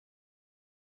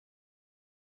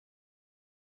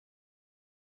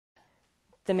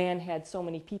the man had so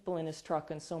many people in his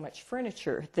truck and so much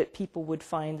furniture that people would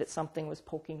find that something was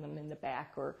poking them in the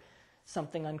back or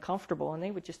something uncomfortable, and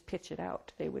they would just pitch it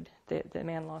out. The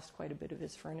man lost quite a bit of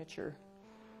his furniture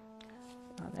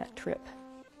on that trip.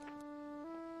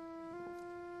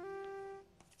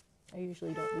 I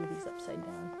usually don't leave these upside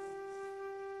down.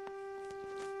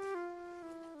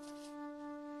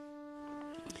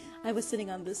 I was sitting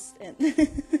on this end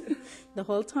the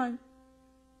whole time.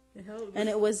 And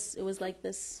it was like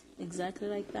this, exactly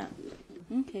like that.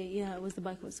 Okay, yeah, it was, the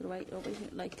bike was right over here,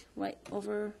 like right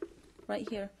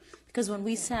here. Because when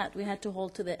we sat, we had to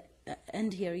hold to the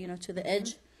end here, to the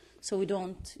edge, so we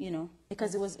don't,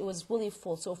 because it was really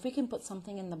full. So if we can put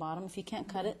something in the bottom, if you can't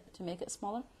cut it to make it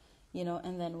smaller,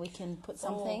 and then we can put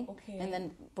something, and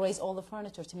then brace all the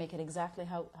furniture to make it exactly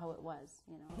how it was,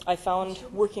 I found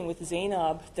working with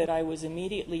Zainab that I was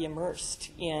immediately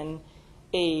immersed in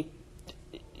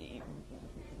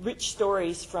rich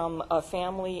stories from a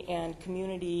family and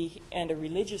community and a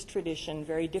religious tradition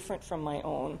very different from my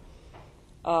own.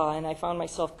 And I found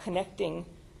myself connecting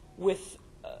with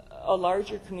a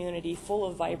larger community full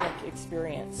of vibrant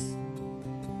experience.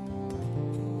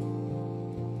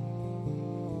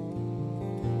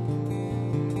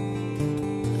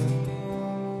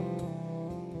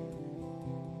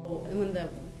 When the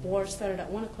war started at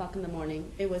 1 o'clock in the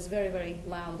morning, it was very, very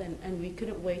loud, and we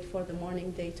couldn't wait for the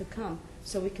morning day to come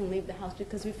so we can leave the house,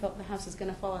 because we felt the house is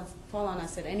going to fall on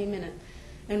us at any minute.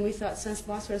 And we thought, since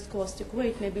Basra is close to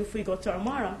Kuwait, maybe if we go to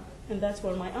Armara, and that's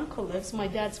where my uncle lives, my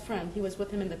dad's friend, he was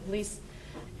with him in the police.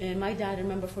 And my dad, I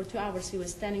remember, for 2 hours he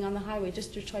was standing on the highway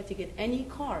just to try to get any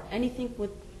car, anything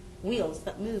with wheels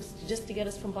that moves, just to get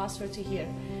us from Basra to here.